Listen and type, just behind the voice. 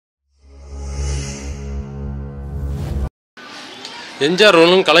எம்ஜிஆர்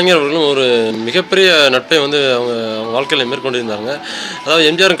அவர்களும் கலைஞர் அவர்களும் ஒரு மிகப்பெரிய நட்பை வந்து அவங்க வாழ்க்கையில் மேற்கொண்டிருந்தாங்க. அதாவது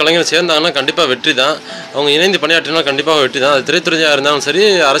எம்ஜிஆரும் கலைஞர் சேர்ந்தாங்கன்னா கண்டிப்பாக வெற்றி தான். அவங்க இணைந்து பணியாற்றினா கண்டிப்பாக வெற்றி தான். அது திரைத்துறையாக இருந்தாலும் சரி,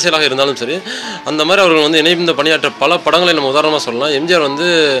 அரசியலாக இருந்தாலும் சரி, அந்த மாதிரி அவர்கள் வந்து இணைந்து பணியாற்ற பல படங்களை நம்ம உதாரணமாக சொல்லலாம். எம்ஜிஆர் வந்து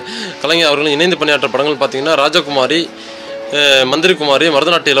கலைஞர் அவர்களும் இணைந்து பணியாற்ற படங்கள் பார்த்திங்கன்னா ராஜகுமாரி, மந்திரிக்குமாரி,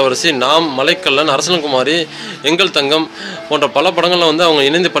 மருதநாட்டு இளவரசி, நாம், மலைக்கல்லன், அரசலங்குமாரி, எங்கள் தங்கம் போன்ற பல படங்களில் வந்து அவங்க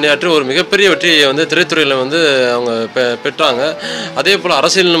இணைந்து பணியாற்றி ஒரு மிகப்பெரிய வெற்றியை வந்து திரைத்துறையில் வந்து அவங்க பெற்றாங்க. அதே போல்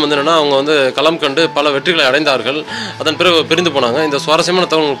அரசியலும் வந்து என்னென்னா அவங்க வந்து களம் கண்டு பல வெற்றிகளை அடைந்தார்கள். அதன் பிறகு பிரிந்து போனாங்க. இந்த சுவாரஸ்யமான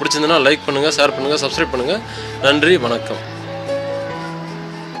தகவல் உங்களுக்கு பிடிச்சிருந்ததுன்னா லைக் பண்ணுங்கள், ஷேர் பண்ணுங்கள், சப்ஸ்கிரைப் பண்ணுங்கள். நன்றி, வணக்கம்.